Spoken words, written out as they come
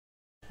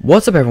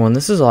What's up everyone,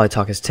 this is All I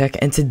Talk is Tech,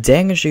 and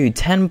today I'm going to show you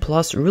 10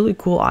 plus really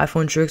cool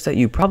iPhone tricks that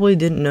you probably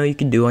didn't know you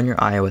could do on your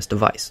iOS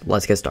device.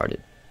 Let's get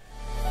started.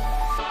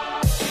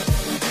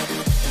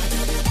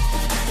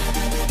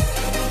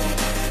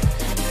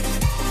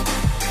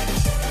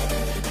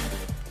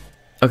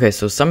 Okay,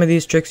 so some of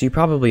these tricks you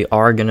probably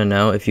are going to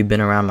know if you've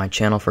been around my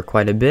channel for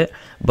quite a bit,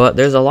 but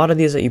there's a lot of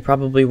these that you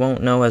probably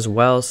won't know as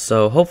well,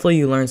 so hopefully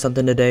you learned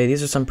something today.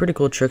 These are some pretty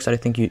cool tricks that I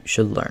think you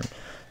should learn.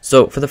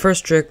 So for the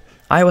first trick,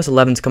 iOS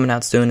 11 is coming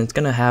out soon. It's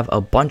going to have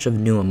a bunch of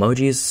new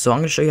emojis, so I'm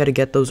going to show you how to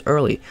get those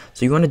early.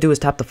 So you want to do is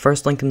tap the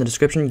first link in the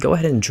description, go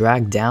ahead and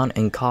drag down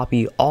and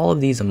copy all of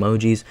these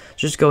emojis.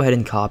 Just go ahead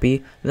and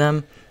copy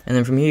them, and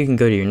then from here you can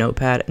go to your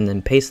notepad and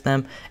then paste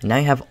them, and now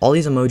you have all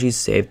these emojis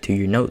saved to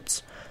your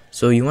notes.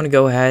 So you want to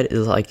go ahead,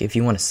 if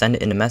you want to send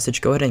it in a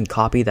message, go ahead and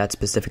copy that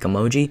specific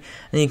emoji, and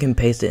then you can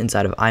paste it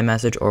inside of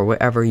iMessage or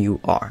wherever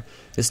you are.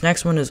 This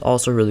next one is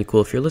also really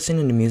cool. If you're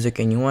listening to music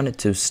and you want it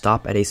to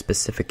stop at a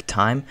specific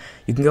time,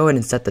 you can go ahead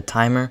and set the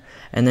timer,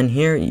 and then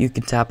here you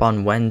can tap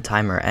on when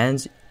timer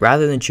ends.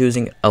 Rather than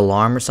choosing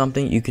alarm or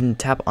something, you can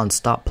tap on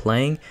stop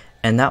playing,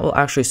 and that will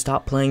actually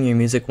stop playing your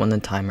music when the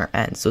timer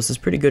ends. So this is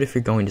pretty good if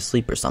you're going to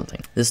sleep or something.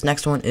 This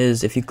next one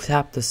is if you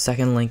tap the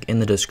second link in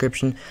the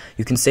description,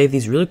 you can save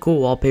these really cool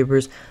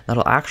wallpapers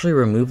that'll actually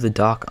remove the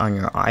dock on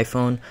your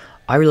iPhone.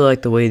 I really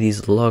like the way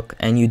these look,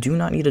 and you do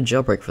not need a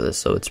jailbreak for this,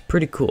 so it's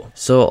pretty cool.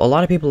 So a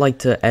lot of people like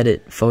to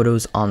edit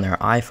photos on their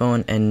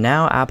iPhone, and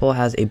now Apple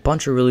has a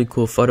bunch of really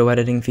cool photo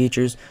editing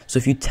features. So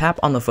if you tap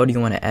on the photo you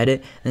want to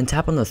edit, and then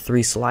tap on the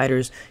three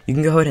sliders, you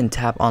can go ahead and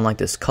tap on like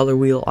this color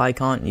wheel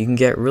icon. You can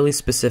get really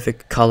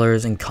specific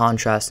colors and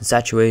contrast and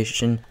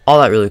saturation,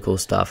 all that really cool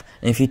stuff.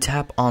 And if you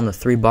tap on the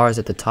three bars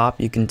at the top,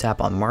 you can tap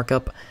on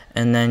markup,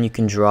 and then you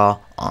can draw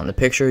on the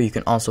picture. You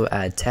can also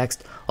add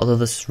text, although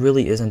this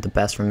really isn't the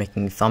best for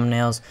making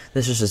thumbnails.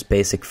 This is just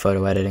basic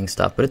photo editing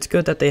stuff, but it's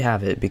good that they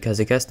have it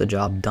because it gets the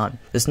job done.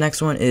 This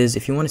next one is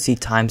if you want to see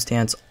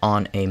timestamps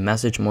on a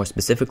message more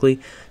specifically,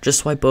 just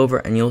swipe over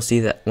and you'll see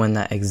that when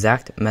that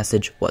exact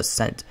message was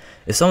sent.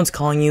 If someone's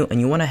calling you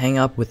and you want to hang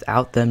up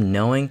without them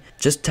knowing,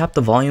 just tap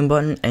the volume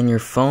button and your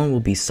phone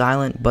will be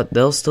silent, but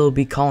they'll still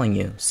be calling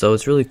you, so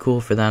it's really cool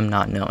for them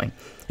not knowing.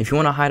 If you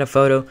want to hide a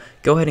photo,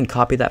 go ahead and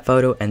copy that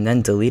photo and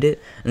then delete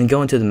it, and then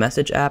go into the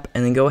message app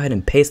and then go ahead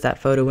and paste that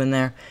photo in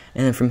there,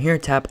 and then from here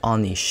tap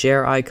on the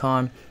share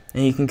icon,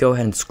 and you can go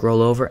ahead and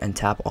scroll over and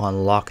tap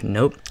on lock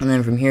note, and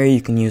then from here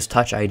you can use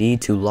Touch ID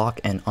to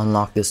lock and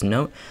unlock this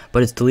note,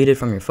 but it's deleted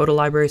from your photo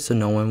library so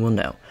no one will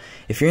know.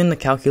 If you're in the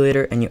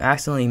calculator and you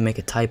accidentally make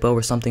a typo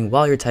or something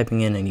while you're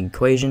typing in an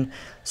equation,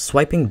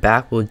 swiping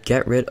back will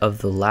get rid of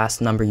the last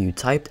number you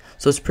typed,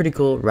 so it's pretty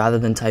cool. Rather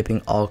than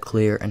typing all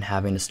clear and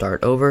having to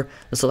start over,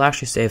 this will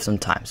actually save some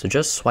time, so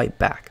just swipe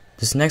back.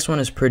 This next one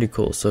is pretty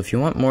cool. So if you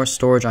want more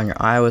storage on your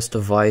iOS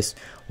device,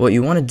 what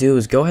you want to do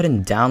is go ahead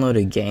and download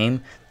a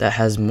game that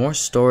has more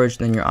storage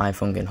than your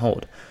iPhone can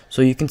hold.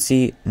 So you can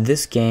see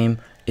this game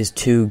is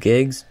 2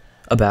 gigs,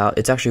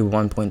 it's actually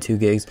 1.2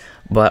 gigs,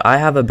 but I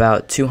have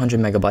about 200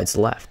 megabytes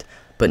left.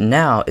 But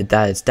now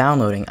that it's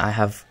downloading, I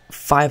have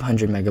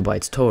 500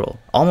 megabytes total,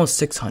 almost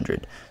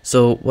 600.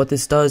 So what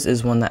this does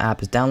is when the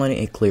app is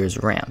downloading, it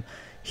clears RAM.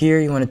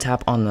 Here you want to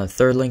tap on the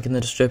third link in the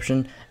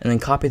description and then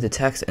copy the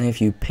text, and if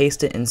you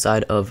paste it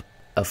inside of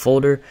a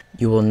folder,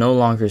 you will no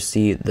longer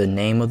see the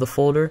name of the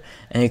folder,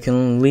 and it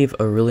can leave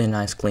a really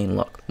nice clean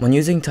look. When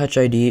using Touch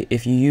ID,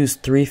 if you use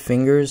 3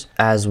 fingers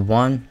as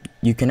one,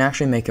 you can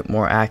actually make it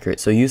more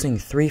accurate. So using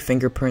 3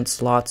 fingerprint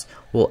slots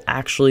will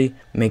actually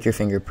make your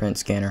fingerprint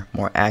scanner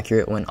more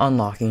accurate when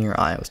unlocking your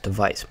iOS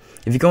device.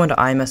 If you go into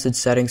iMessage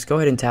settings, go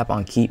ahead and tap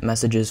on keep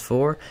messages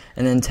for,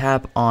 and then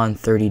tap on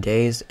 30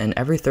 days, and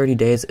every 30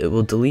 days it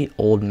will delete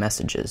old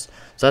messages.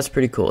 So that's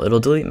pretty cool.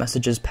 It'll delete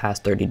messages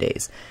past 30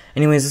 days.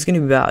 Anyways, this is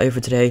going to be about it for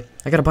today.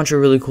 I got a bunch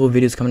of really cool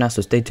videos coming out,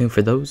 so stay tuned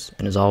for those,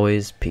 and as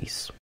always,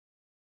 peace.